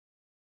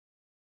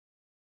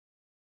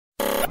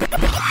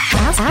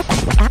AskPat.com.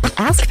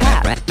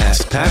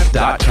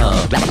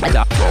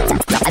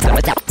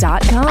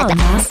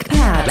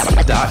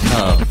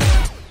 AskPat.com.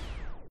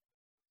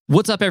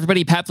 What's up,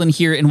 everybody? Pat Flynn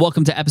here, and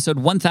welcome to episode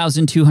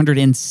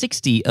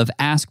 1260 of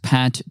Ask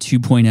Pat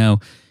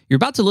 2.0. You're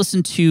about to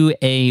listen to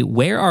a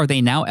Where Are They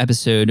Now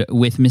episode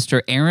with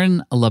Mr.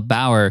 Aaron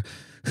LeBauer,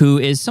 who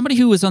is somebody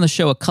who was on the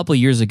show a couple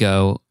years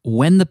ago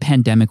when the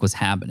pandemic was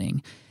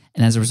happening.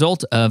 And as a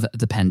result of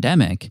the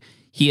pandemic,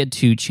 he had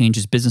to change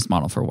his business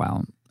model for a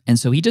while. And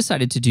so he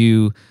decided to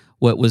do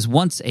what was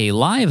once a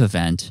live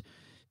event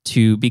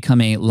to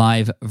become a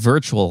live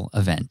virtual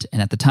event.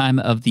 And at the time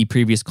of the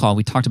previous call,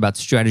 we talked about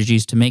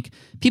strategies to make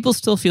people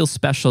still feel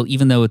special,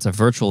 even though it's a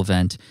virtual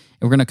event.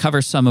 And we're going to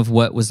cover some of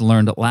what was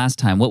learned last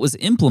time, what was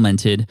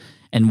implemented,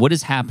 and what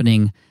is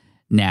happening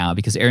now,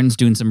 because Aaron's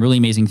doing some really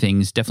amazing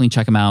things. Definitely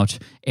check him out,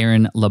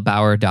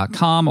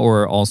 aaronlebauer.com,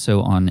 or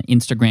also on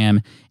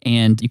Instagram.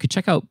 And you could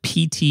check out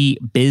PT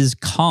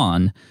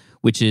BizCon,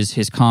 which is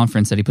his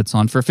conference that he puts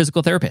on for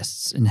physical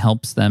therapists and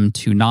helps them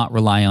to not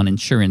rely on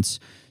insurance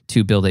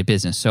to build a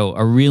business. So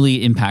a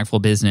really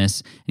impactful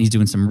business, and he's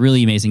doing some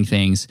really amazing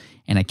things,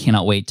 and I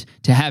cannot wait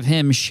to have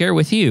him share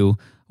with you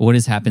what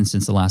has happened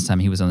since the last time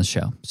he was on the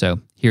show. So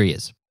here he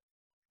is.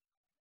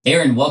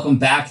 Aaron, welcome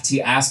back to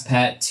Ask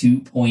Pat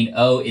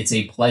 2.0. It's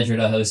a pleasure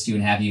to host you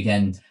and have you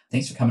again.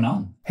 Thanks for coming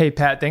on. Hey,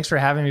 Pat, thanks for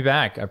having me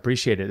back. I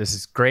appreciate it. This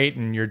is great,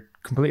 and you're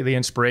completely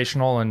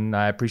inspirational, and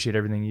I appreciate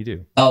everything you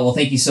do. Oh, well,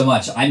 thank you so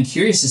much. I'm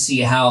curious to see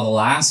how the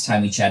last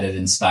time we chatted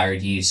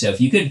inspired you. So if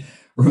you could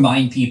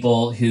remind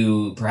people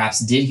who perhaps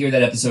did hear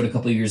that episode a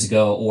couple of years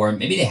ago, or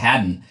maybe they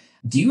hadn't,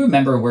 do you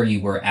remember where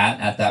you were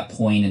at that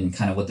point and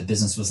kind of what the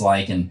business was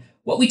like and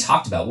what we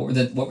talked about? What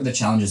were the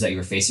challenges that you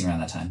were facing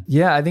around that time?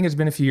 Yeah, I think it's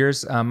been a few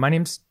years. For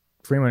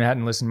anyone who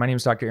hadn't listened, my name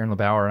is Dr. Aaron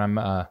LeBauer, and I'm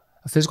a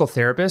physical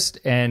therapist,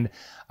 and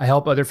I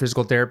help other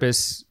physical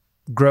therapists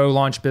grow,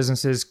 launch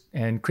businesses,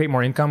 and create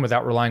more income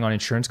without relying on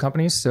insurance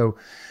companies. So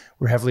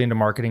we're heavily into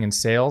marketing and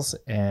sales,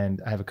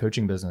 and I have a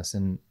coaching business.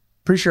 And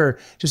pretty sure,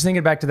 just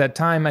thinking back to that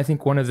time, I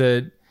think one of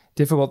the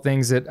difficult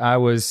things that I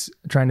was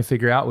trying to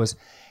figure out was,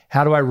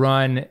 how do I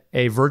run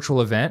a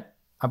virtual event?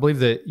 I believe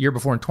the year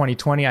before in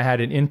 2020, I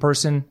had an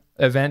in-person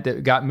event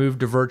that got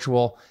moved to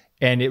virtual,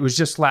 and it was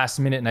just last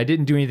minute, and I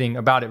didn't do anything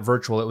about it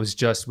virtual. It was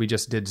just, we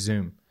just did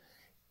Zoom.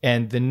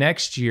 And the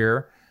next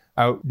year,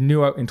 I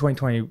knew in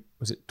 2020,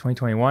 was it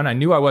 2021? I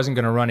knew I wasn't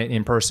going to run it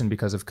in person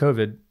because of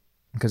COVID,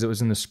 because it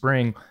was in the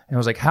spring. And I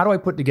was like, how do I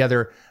put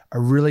together a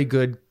really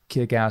good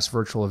kick-ass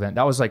virtual event?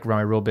 That was like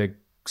my real big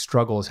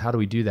struggle, is how do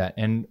we do that?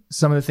 And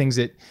some of the things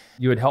that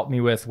you had helped me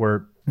with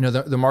were,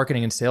 the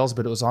marketing and sales,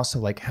 but it was also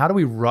like, how do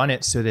we run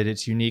it so that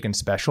it's unique and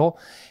special?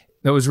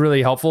 That was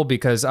really helpful,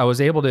 because I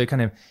was able to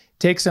kind of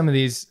take some of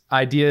these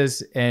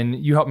ideas, and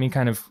you helped me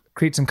kind of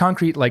create some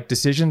concrete like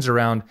decisions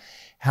around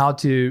how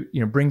to,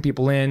 bring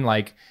people in,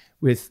 like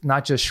with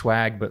not just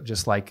swag, but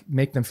just like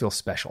make them feel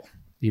special.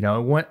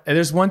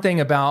 There's one thing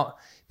about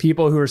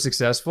people who are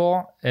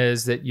successful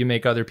is that you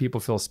make other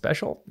people feel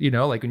special.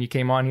 Like when you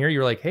came on here,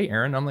 you're like, hey,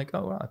 Aaron. I'm like,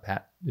 oh, wow,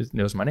 Pat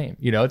knows my name.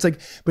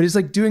 It's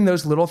like doing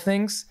those little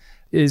things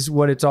is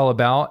what it's all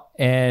about.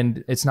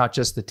 And it's not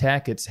just the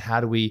tech, it's how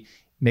do we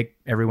make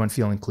everyone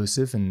feel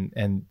inclusive,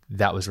 and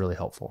that was really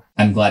helpful.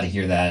 I'm glad to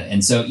hear that.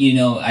 And so,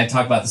 I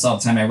talk about this all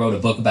the time. I wrote a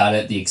book about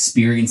it. The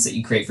experience that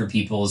you create for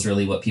people is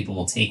really what people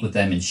will take with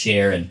them and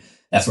share, and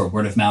that's where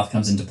word of mouth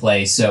comes into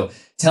play. So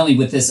tell me,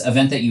 with this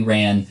event that you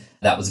ran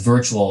that was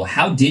virtual,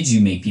 how did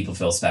you make people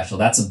feel special?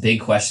 That's a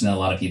big question that a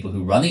lot of people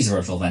who run these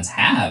virtual events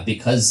have,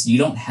 because you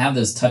don't have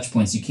those touch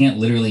points. You can't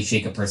literally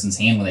shake a person's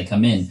hand when they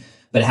come in.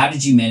 But how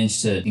did you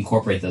manage to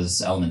incorporate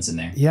those elements in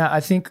there? Yeah, I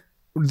think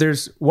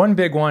there's one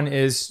big one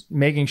is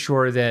making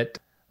sure that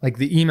like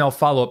the email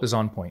follow-up is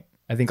on point.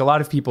 I think a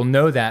lot of people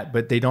know that,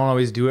 but they don't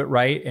always do it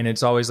right. And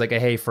it's always like a,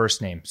 hey,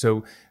 first name.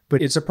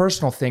 But it's a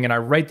personal thing. And I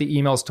write the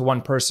emails to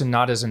one person,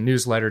 not as a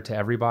newsletter to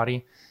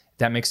everybody.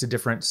 That makes a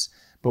difference.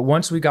 But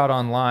once we got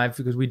on live,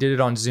 because we did it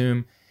on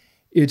Zoom,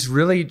 it's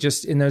really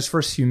just in those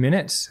first few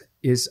minutes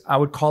is I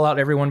would call out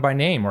everyone by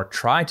name, or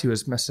try to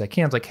as much as I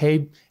can. It's like,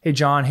 hey,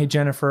 John, hey,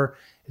 Jennifer,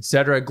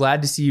 etc.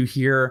 Glad to see you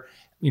here.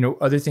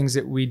 Other things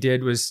that we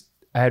did was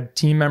I had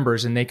team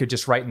members, and they could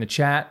just write in the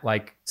chat,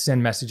 like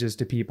send messages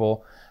to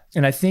people.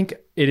 And I think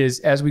it is,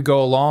 as we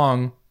go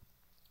along,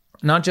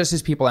 not just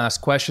as people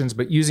ask questions,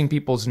 but using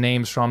people's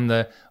names from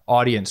the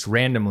audience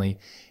randomly.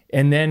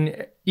 And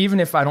then even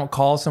if I don't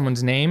call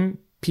someone's name,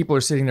 people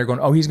are sitting there going,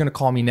 oh, he's going to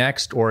call me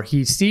next, or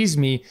he sees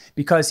me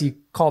because he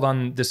called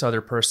on this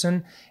other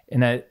person.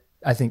 And that,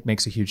 I think,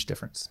 makes a huge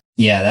difference.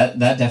 Yeah,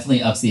 that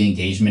definitely ups the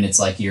engagement. It's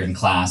like you're in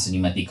class and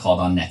you might be called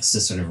on next to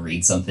sort of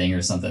read something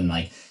or something.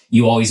 Like,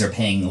 you always are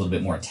paying a little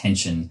bit more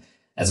attention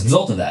as a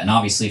result of that. And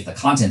obviously, if the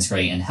content's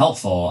great and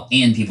helpful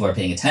and people are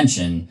paying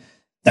attention,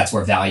 that's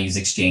where value is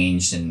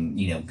exchanged, and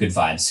good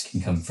vibes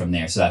can come from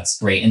there. So that's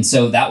great. And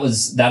so that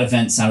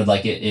event sounded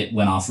like it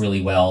went off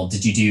really well.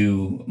 Did you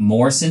do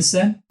more since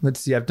then? Let's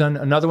see. I've done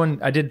another one.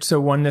 I did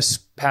one this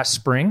past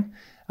spring.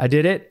 I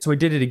did it. So we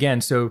did it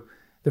again. So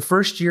the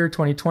first year,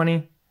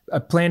 2020, I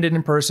planned it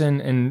in person,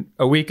 and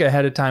a week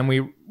ahead of time,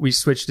 we we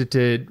switched it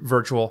to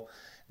virtual.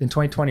 In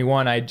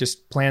 2021, I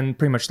just planned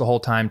pretty much the whole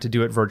time to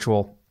do it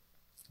virtual.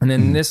 And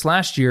then this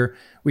last year,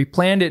 we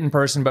planned it in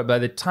person, but by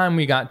the time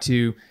we got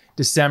to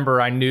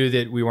December, I knew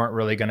that we weren't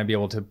really going to be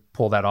able to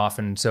pull that off.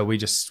 And so we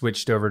just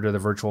switched over to the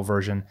virtual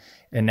version.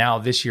 And now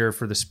this year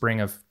for the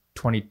spring of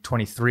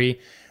 2023,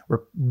 we're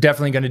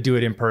definitely going to do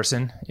it in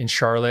person in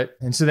Charlotte.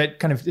 And so that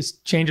kind of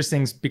just changes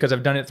things because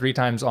I've done it 3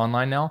 times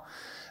online now.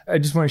 I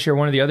just want to share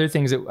one of the other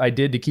things that I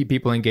did to keep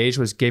people engaged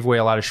was gave away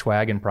a lot of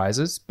swag and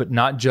prizes, but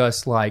not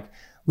just like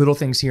little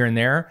things here and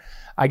there.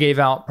 I gave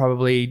out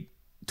probably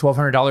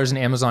 $1,200 in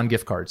Amazon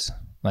gift cards,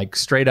 like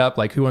straight up,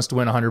 like who wants to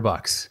win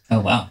 $100? Oh,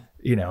 wow.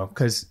 You know,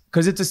 because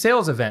it's a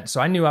sales event. So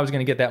I knew I was going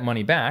to get that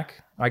money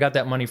back. I got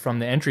that money from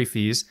the entry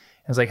fees.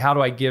 I was like, how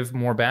do I give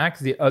more back?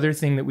 The other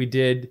thing that we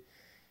did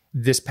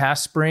this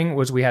past spring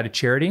was we had a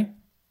charity.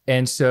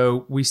 And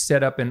so we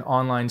set up an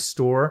online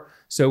store.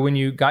 So when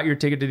you got your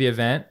ticket to the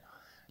event,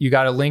 you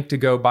got a link to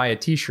go buy a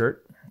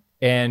t-shirt,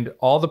 and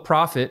all the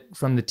profit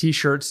from the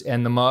t-shirts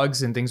and the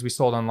mugs and things we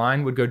sold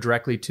online would go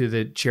directly to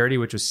the charity,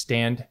 which was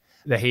Stand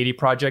the Haiti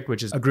Project,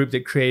 which is a group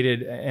that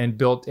created and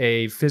built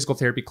a physical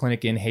therapy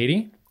clinic in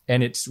Haiti.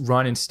 And it's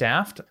run and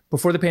staffed.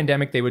 Before the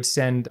pandemic, they would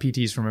send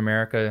PTs from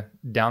America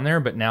down there,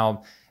 but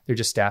now they're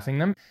just staffing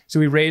them. So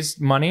we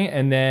raised money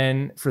and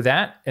then for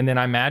that, and then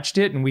I matched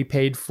it, and we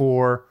paid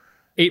for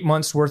 8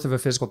 months worth of a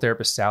physical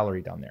therapist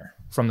salary down there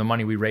from the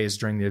money we raised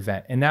during the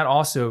event. And that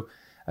also,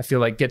 I feel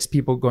like, gets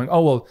people going,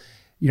 oh, well,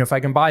 you know, if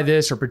I can buy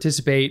this or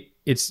participate,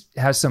 it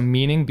has some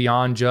meaning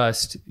beyond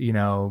just, you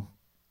know,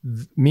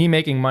 me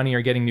making money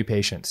or getting new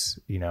patients,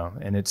 you know,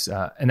 and it's,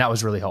 and that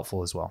was really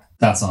helpful as well.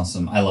 That's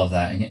awesome. I love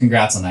that. And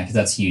congrats on that, because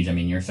that's huge. I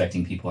mean, you're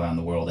affecting people around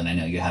the world. And I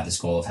know you have this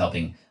goal of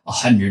helping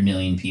 100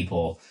 million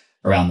people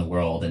around the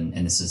world. And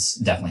this is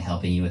definitely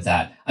helping you with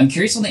that. I'm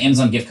curious on the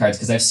Amazon gift cards,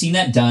 because I've seen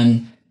that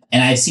done,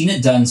 and I've seen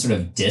it done sort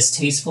of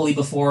distastefully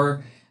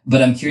before,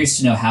 but I'm curious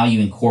to know how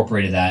you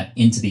incorporated that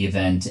into the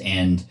event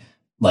and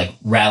like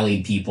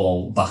rallied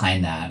people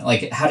behind that.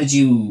 Like, how did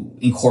you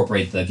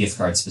incorporate the gift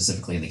cards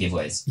specifically in the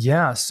giveaways?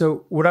 Yeah.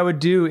 So what I would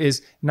do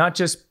is not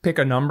just pick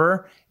a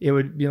number. It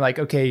would be like,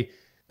 okay,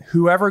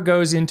 whoever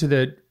goes into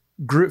the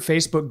group,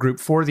 Facebook group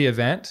for the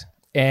event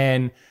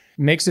and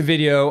makes a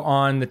video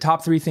on the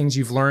top 3 things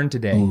you've learned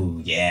today.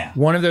 Ooh, yeah.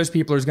 One of those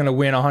people is going to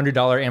win a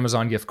 $100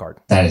 Amazon gift card.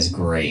 That is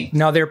great.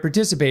 Now they're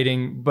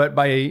participating, but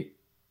by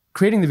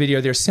creating the video,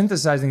 they're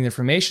synthesizing the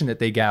information that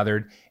they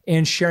gathered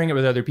and sharing it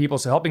with other people.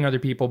 So helping other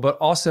people, but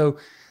also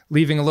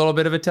leaving a little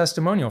bit of a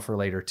testimonial for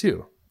later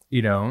too.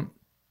 You know,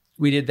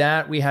 we did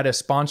that. We had a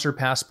sponsor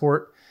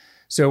passport.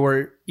 So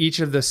where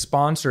each of the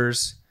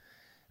sponsors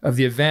of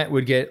the event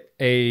would get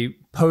a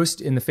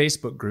post in the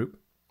Facebook group.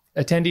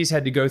 Attendees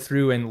had to go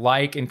through and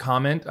like and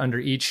comment under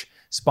each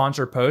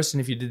sponsor post. And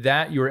if you did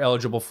that, you were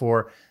eligible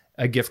for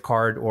a gift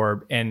card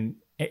and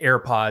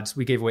AirPods.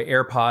 We gave away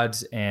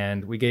AirPods,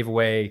 and we gave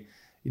away,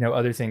 you know,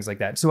 other things like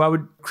that. So I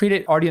would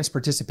create audience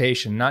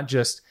participation, not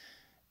just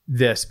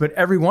this, but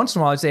every once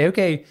in a while I'd say,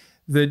 okay,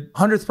 the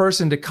 100th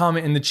person to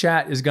comment in the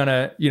chat is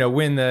gonna, you know,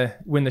 win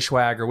the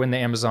swag or win the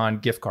Amazon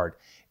gift card.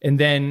 And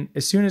then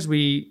as soon as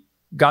we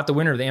got the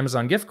winner of the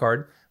Amazon gift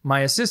card,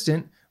 my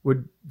assistant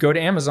would go to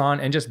Amazon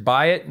and just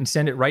buy it and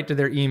send it right to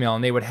their email,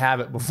 and they would have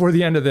it before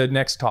the end of the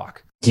next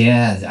talk.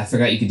 Yeah, I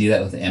forgot you could do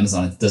that with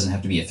Amazon. It doesn't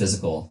have to be a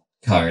physical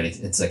card.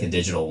 It's like a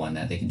digital one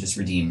that they can just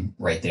redeem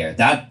right there.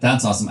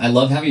 That's awesome. I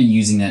love how you're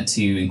using that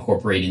to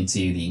incorporate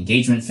into the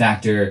engagement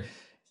factor.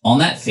 On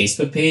that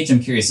Facebook page, I'm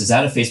curious, is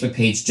that a Facebook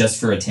page just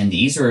for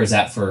attendees, or is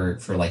that for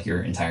like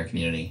your entire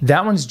community?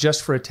 That one's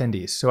just for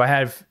attendees. So I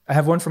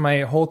have one for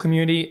my whole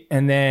community,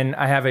 and then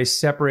I have a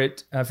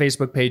separate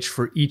Facebook page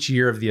for each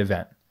year of the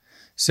event.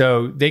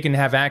 So they can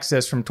have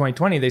access from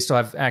 2020. They still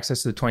have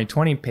access to the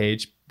 2020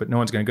 page, but no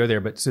one's going to go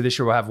there. But so this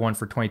year we'll have one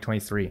for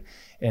 2023,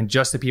 and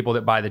just the people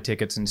that buy the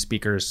tickets and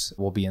speakers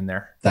will be in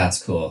there.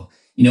 That's cool.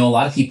 You know, a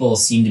lot of people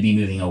seem to be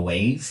moving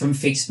away from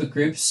Facebook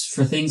groups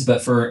for things,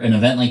 but for an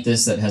event like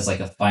this that has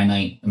like a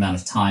finite amount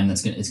of time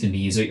it's going to be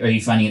used, are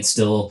you finding it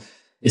still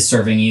is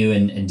serving you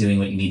and doing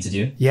what you need to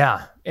do?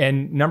 Yeah.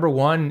 And number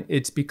one,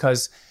 it's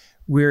because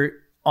we're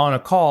on a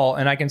call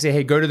and I can say,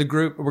 hey, go to the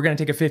group. We're going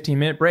to take a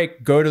 15-minute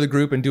break. Go to the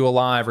group and do a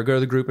live, or go to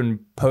the group and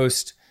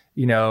post,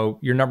 you know,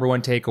 your number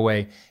one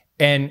takeaway.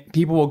 And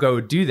people will go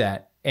do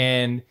that.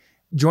 And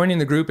joining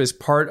the group is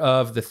part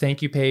of the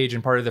thank you page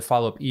and part of the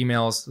follow-up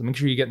emails. Make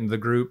sure you get into the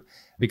group,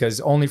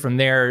 because only from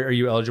there are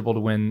you eligible to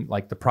win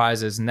like the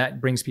prizes, and that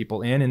brings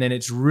people in. And then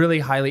it's really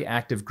highly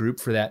active group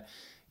for that,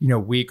 you know,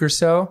 week or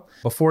so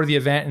before the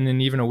event. And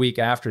then even a week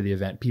after the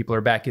event, people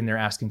are back in there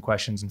asking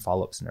questions and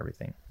follow-ups and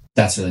everything.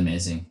 That's really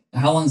amazing.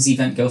 How long does the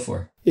event go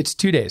for? It's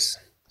 2 days.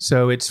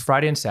 So it's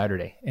Friday and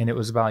Saturday, and it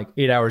was about like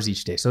 8 hours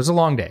each day. So it's a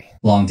long day.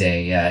 Long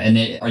day, yeah.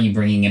 And are you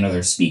bringing in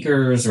other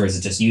speakers, or is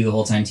it just you the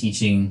whole time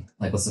teaching?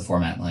 Like, what's the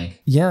format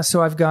like? Yeah,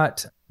 so I've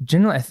got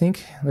generally, I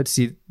think, let's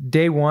see,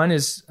 day one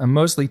is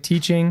mostly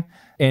teaching,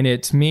 and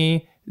it's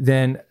me,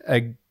 then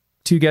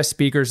 2 guest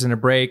speakers and a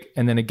break,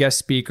 and then a guest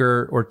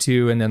speaker or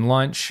 2, and then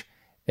lunch.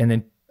 And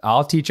then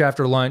I'll teach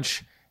after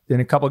lunch. then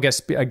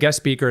a guest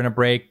speaker and a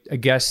break, a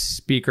guest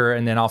speaker,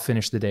 and then I'll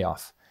finish the day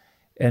off.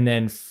 And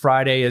then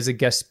Friday is a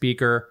guest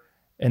speaker,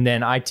 and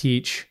then I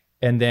teach.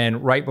 And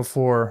then right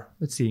before,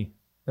 the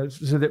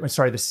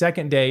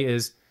second day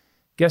is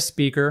guest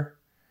speaker,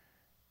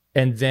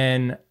 and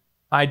then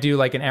I do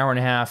like an hour and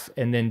a half,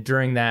 and then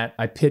during that,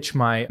 I pitch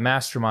my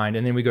mastermind,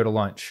 and then we go to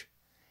lunch.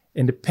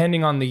 And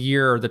depending on the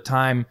year or the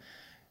time,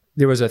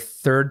 there was a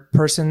third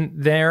person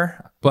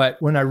there.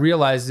 But when I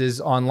realized is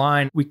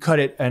online, we cut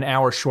it an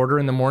hour shorter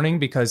in the morning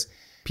because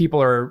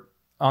people are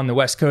on the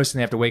West Coast and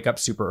they have to wake up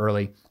super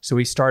early. So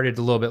we started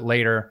a little bit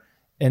later.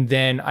 And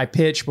then I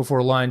pitch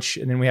before lunch,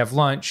 and then we have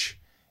lunch.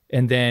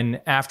 And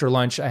then after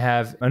lunch, I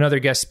have another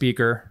guest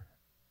speaker,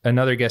 and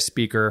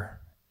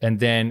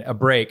then a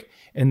break.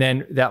 And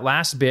then that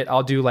last bit,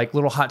 I'll do like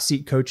little hot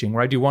seat coaching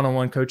where I do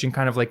one-on-one coaching,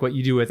 kind of like what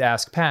you do with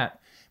Ask Pat.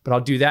 But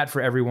I'll do that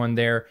for everyone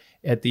there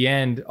at the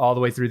end, all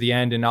the way through the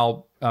end. And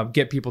I'll I'll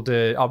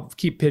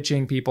keep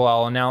pitching people.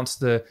 I'll announce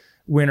the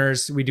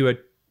winners. We do a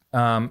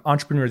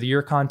Entrepreneur of the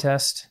Year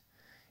contest.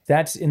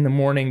 That's in the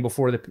morning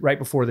right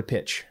before the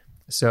pitch.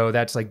 So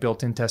that's like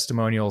built-in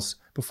testimonials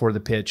before the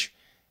pitch.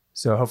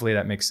 So hopefully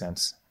that makes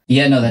sense.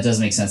 Yeah, no, that does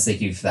make sense.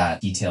 Thank you for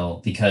that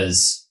detail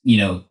because,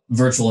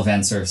 virtual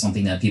events are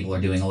something that people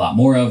are doing a lot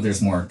more of.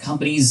 There's more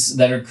companies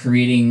that are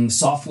creating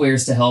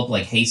softwares to help,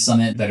 like Hey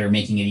Summit, that are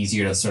making it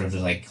easier to sort of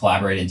like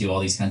collaborate and do all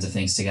these kinds of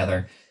things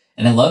together.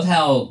 And I love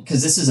how,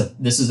 because this is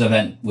an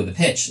event with a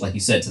pitch, like you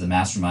said, to the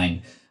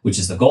mastermind, which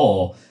is the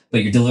goal,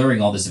 but you're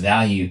delivering all this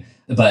value.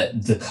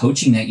 But the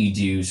coaching that you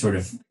do sort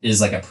of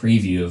is like a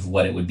preview of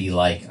what it would be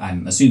like,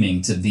 I'm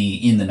assuming, to be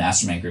in the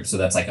mastermind group. So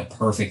that's like a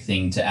perfect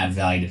thing to add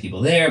value to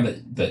people there,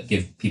 but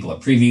give people a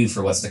preview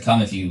for what's to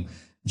come. If you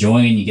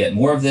join, you get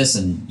more of this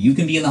and you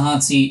can be in the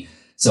hot seat.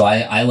 So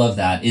I love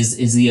that.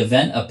 Is the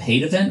event a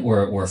paid event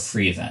or a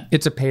free event?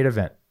 It's a paid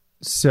event.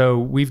 So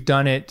we've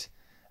done it,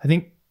 I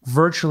think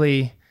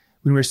virtually,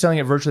 when we were selling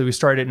it virtually, we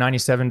started at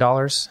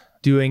 $97,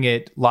 doing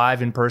it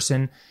live in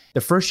person.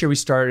 The first year we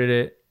started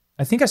it,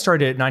 I think I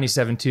started at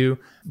 $97 too,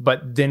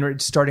 but then we're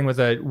starting with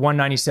a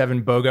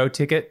 $197 BOGO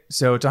ticket.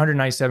 So it's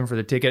 $197 for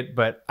the ticket,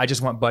 but I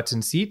just want butts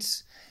and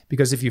seats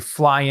because if you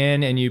fly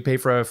in and you pay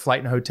for a flight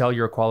and a hotel,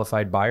 you're a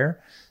qualified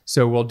buyer.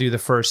 So we'll do the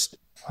first,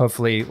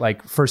 hopefully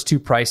like first two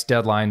price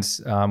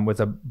deadlines with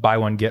a buy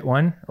one, get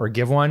one or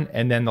give one.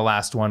 And then the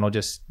last one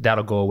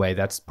that'll go away.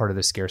 That's part of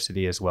the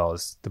scarcity as well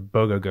as the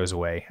BOGO goes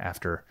away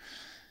after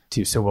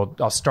two. So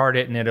I'll start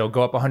it and it'll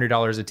go up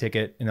 $100 a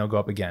ticket and it'll go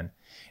up again.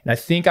 And I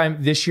think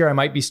this year I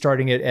might be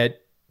starting it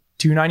at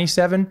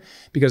 $297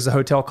 because the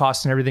hotel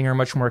costs and everything are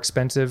much more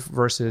expensive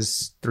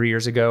versus 3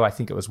 years ago. I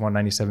think it was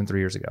 $197 3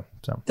 years ago.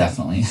 So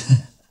definitely.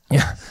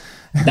 Yeah.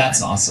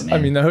 That's awesome, man.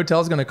 I mean, the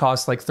hotel is going to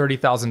cost like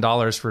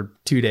 $30,000 for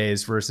 2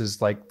 days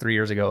versus like 3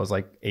 years ago, it was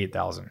like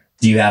 $8,000.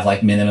 Do you have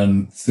like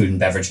minimum food and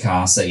beverage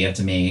costs that you have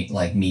to make,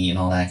 like meat and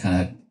all that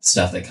kind of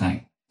stuff that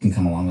can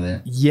come along with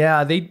it?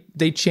 Yeah,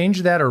 they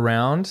changed that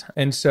around.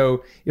 And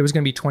so it was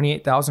going to be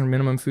 $28,000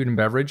 minimum food and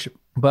beverage.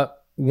 But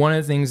one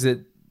of the things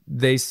that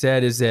they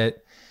said is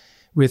that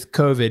with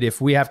COVID,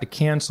 if we have to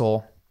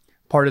cancel,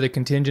 part of the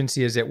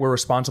contingency is that we're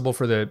responsible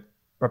for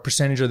a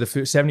percentage of the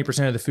food,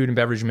 70% of the food and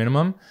beverage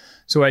minimum.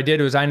 So what I did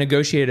was I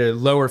negotiated a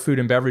lower food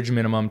and beverage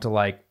minimum to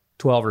like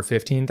 12 or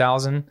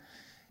 15,000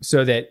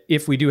 so that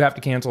if we do have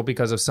to cancel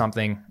because of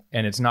something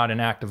and it's not an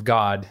act of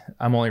God,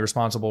 I'm only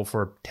responsible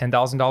for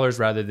 $10,000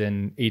 rather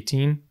than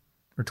 18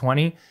 or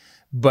 20.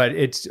 But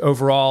it's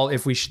overall,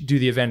 if we do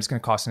the event, it's going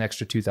to cost an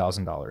extra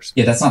 $2,000.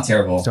 Yeah, that's not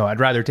terrible. So I'd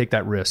rather take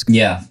that risk.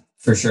 Yeah,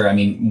 for sure. I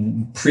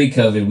mean,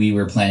 pre-COVID, we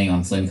were planning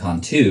on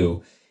FlynnCon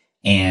 2,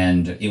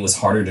 and it was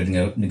harder to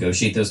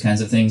negotiate those kinds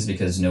of things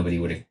because nobody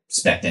would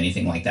expect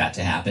anything like that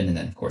to happen. And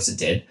then, of course, it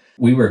did.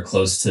 We were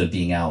close to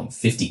being out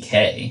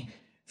 $50K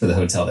for the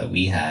hotel that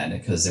we had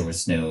because there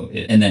was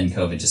and then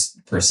COVID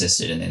just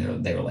persisted, and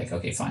then they were like,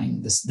 okay,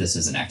 fine, this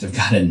is an act of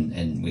God,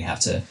 and we have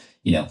to,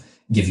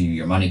 give you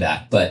your money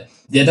back. But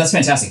yeah, that's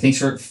fantastic. Thanks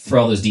for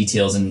all those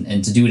details.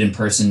 And to do it in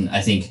person, I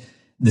think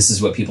this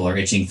is what people are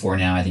itching for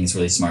now. I think it's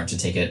really smart to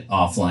take it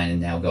offline and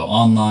now go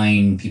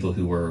online. People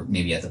who were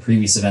maybe at the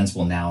previous events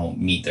will now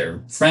meet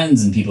their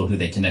friends and people who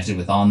they connected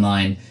with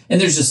online. And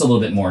there's just a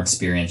little bit more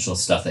experiential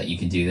stuff that you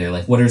can do there.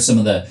 Like, what are some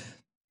of the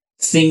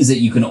things that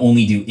you can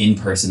only do in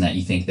person that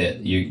you think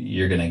that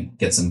you're going to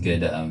get some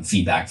good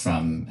feedback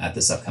from at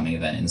this upcoming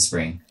event in the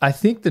spring? I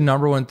think the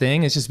number one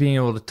thing is just being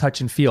able to touch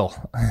and feel.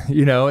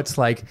 It's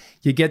like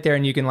you get there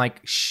and you can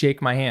like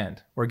shake my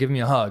hand or give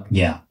me a hug.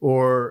 Yeah.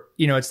 Or,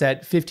 it's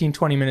that 15,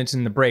 20 minutes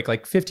in the break.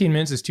 Like 15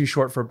 minutes is too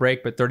short for a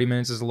break, but 30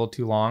 minutes is a little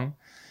too long.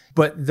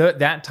 But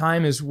that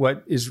time is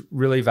what is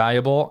really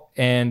valuable.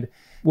 And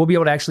we'll be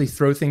able to actually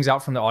throw things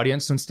out from the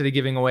audience. So instead of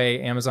giving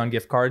away Amazon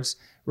gift cards,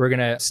 we're going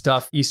to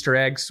stuff Easter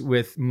eggs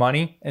with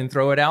money and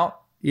throw it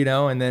out,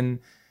 and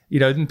then,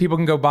 then people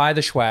can go buy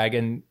the swag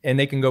and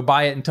they can go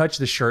buy it and touch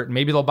the shirt. And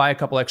maybe they'll buy a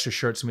couple extra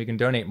shirts and we can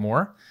donate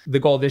more. The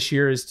goal this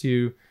year is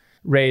to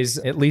raise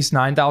at least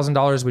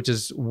 $9,000, which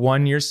is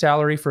 1 year's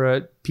salary for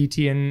a PT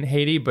in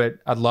Haiti, but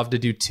I'd love to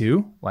do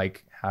 2.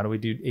 Like, how do we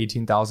do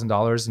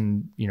 $18,000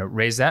 and,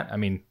 raise that? I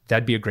mean,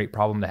 that'd be a great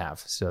problem to have.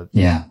 So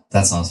yeah,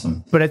 that's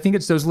awesome. But I think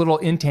it's those little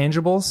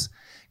intangibles,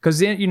 because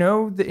the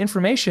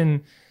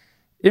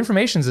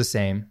information's the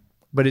same,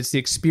 but it's the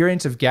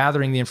experience of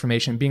gathering the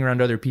information, being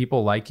around other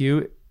people like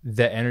you.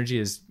 The energy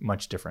is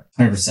much different.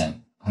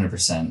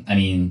 100%. I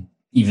mean,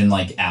 even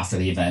like after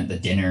the event, the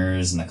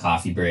dinners and the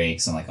coffee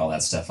breaks and like all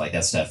that stuff,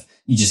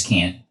 you just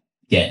can't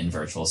get in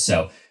virtual.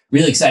 So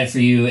really excited for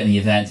you and the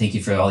event. Thank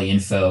you for all the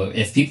info.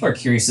 If people are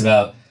curious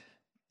about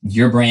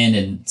your brand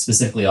and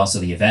specifically also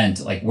the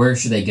event, like where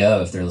should they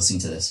go if they're listening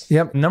to this?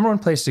 Yep. Number one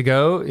place to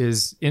go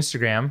is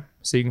Instagram.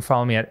 So you can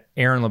follow me at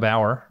Aaron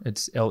LeBauer.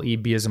 It's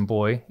L-E-B as in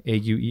boy,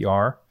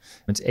 A-U-E-R.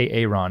 It's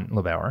Aaron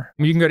LeBauer.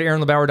 You can go to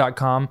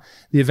aaronlebauer.com.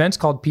 The event's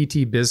called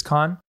PT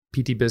BizCon.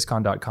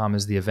 PTBizCon.com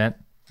is the event.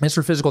 It's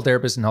for physical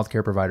therapists and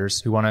healthcare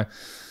providers who want to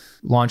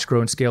launch, grow,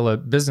 and scale a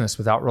business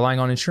without relying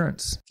on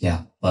insurance.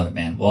 Yeah, love it,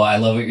 man. Well, I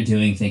love what you're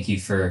doing. Thank you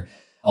for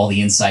all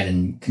the insight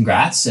and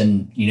congrats,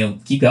 and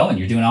keep going.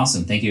 You're doing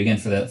awesome. Thank you again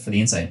for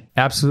the insight.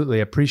 Absolutely,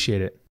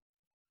 appreciate it.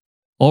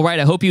 All right,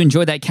 I hope you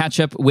enjoyed that catch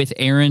up with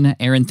Aaron.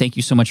 Aaron, thank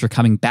you so much for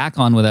coming back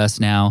on with us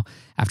now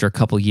after a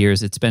couple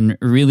years. It's been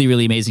really,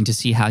 really amazing to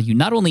see how you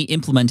not only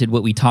implemented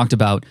what we talked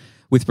about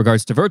with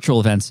regards to virtual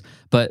events,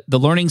 but the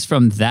learnings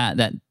from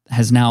that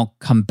has now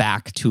come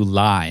back to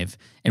live,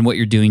 and what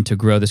you're doing to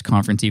grow this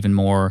conference even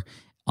more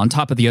on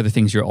top of the other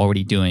things you're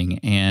already doing.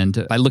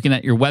 And by looking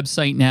at your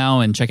website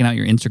now and checking out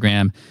your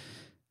Instagram,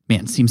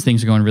 man, it seems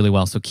things are going really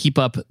well. So keep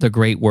up the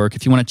great work.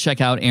 If you want to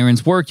check out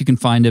Aaron's work, you can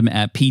find him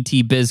at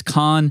PT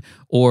BizCon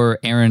or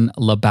Aaron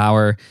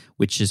LeBauer,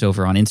 which is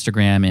over on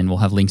Instagram, and we'll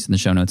have links in the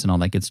show notes and all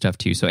that good stuff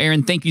too. So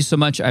Aaron, thank you so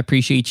much. I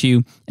appreciate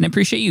you, and I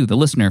appreciate you, the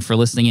listener, for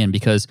listening in,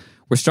 because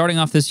we're starting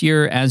off this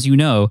year, as you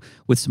know,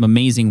 with some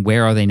amazing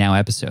Where Are They Now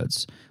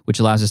episodes, which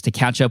allows us to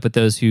catch up with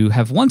those who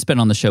have once been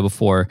on the show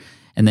before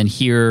and then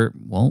hear,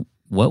 well,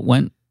 what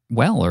went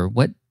well or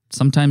what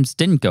sometimes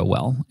didn't go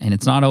well. And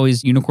it's not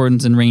always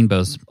unicorns and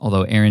rainbows,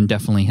 although Aaron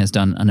definitely has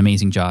done an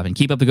amazing job. And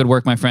keep up the good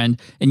work, my friend.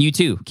 And you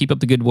too, keep up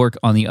the good work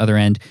on the other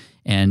end.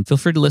 And feel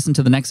free to listen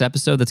to the next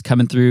episode that's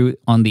coming through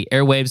on the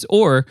airwaves,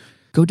 or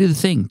go do the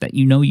thing that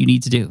you know you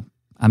need to do.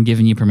 I'm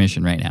giving you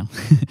permission right now.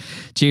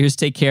 Cheers,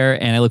 take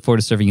care, and I look forward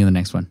to serving you in the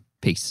next one.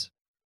 Peace.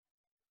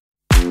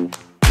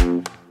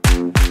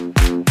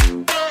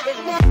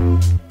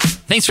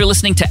 Thanks for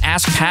listening to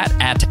Ask Pat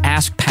at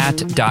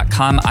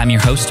AskPat.com. I'm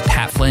your host,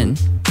 Pat Flynn.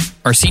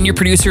 Our senior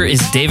producer is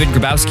David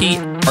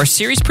Grabowski. Our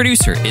series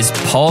producer is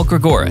Paul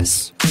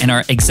Gregoris. And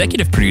our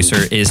executive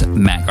producer is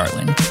Matt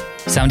Garland.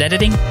 Sound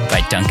editing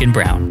by Duncan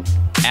Brown.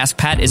 Ask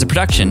Pat is a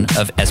production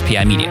of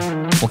SPI Media.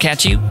 We'll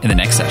catch you in the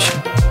next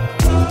session.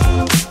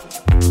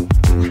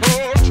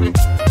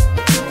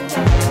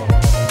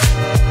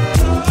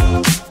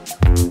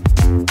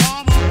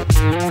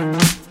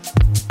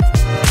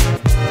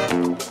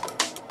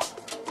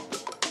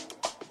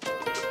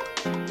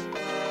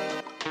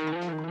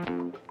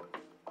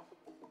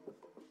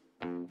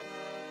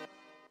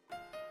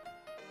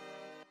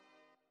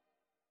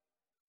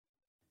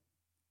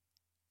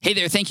 Hey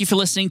there, thank you for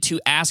listening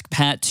to Ask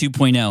Pat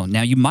 2.0.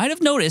 Now, you might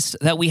have noticed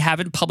that we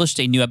haven't published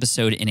a new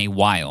episode in a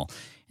while,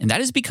 and that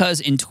is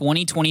because in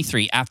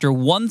 2023, after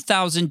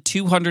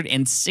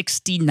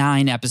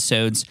 1,269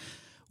 episodes,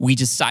 we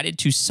decided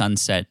to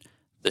sunset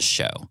the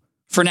show.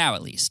 For now,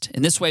 at least.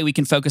 In this way, we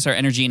can focus our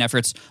energy and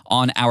efforts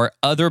on our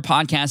other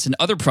podcasts and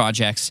other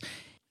projects.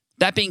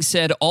 That being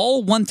said,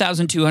 all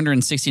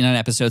 1,269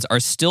 episodes are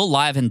still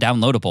live and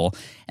downloadable,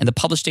 and the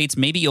published dates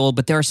may be old,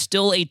 but there are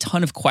still a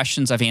ton of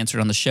questions I've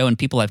answered on the show and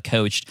people I've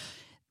coached.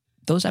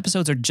 Those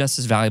episodes are just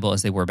as valuable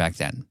as they were back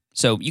then.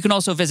 So you can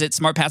also visit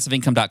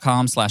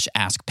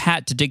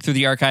smartpassiveincome.com/askpat to dig through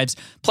the archives.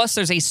 Plus,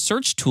 there's a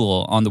search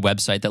tool on the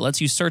website that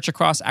lets you search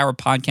across our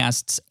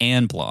podcasts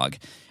and blog.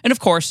 And of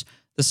course,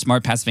 the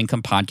Smart Passive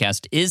Income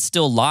podcast is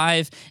still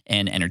live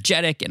and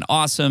energetic and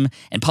awesome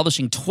and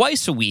publishing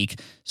twice a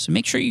week. So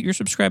make sure you're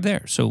subscribed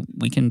there so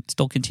we can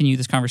still continue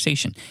this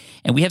conversation.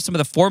 And we have some of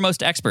the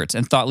foremost experts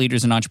and thought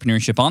leaders in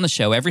entrepreneurship on the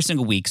show every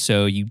single week,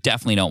 so you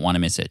definitely don't want to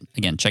miss it.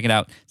 Again, check it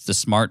out. It's the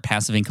Smart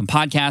Passive Income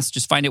podcast.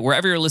 Just find it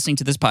wherever you're listening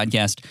to this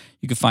podcast.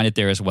 You can find it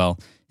there as well.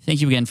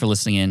 Thank you again for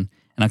listening in,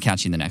 and I'll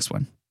catch you in the next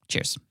one.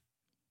 Cheers.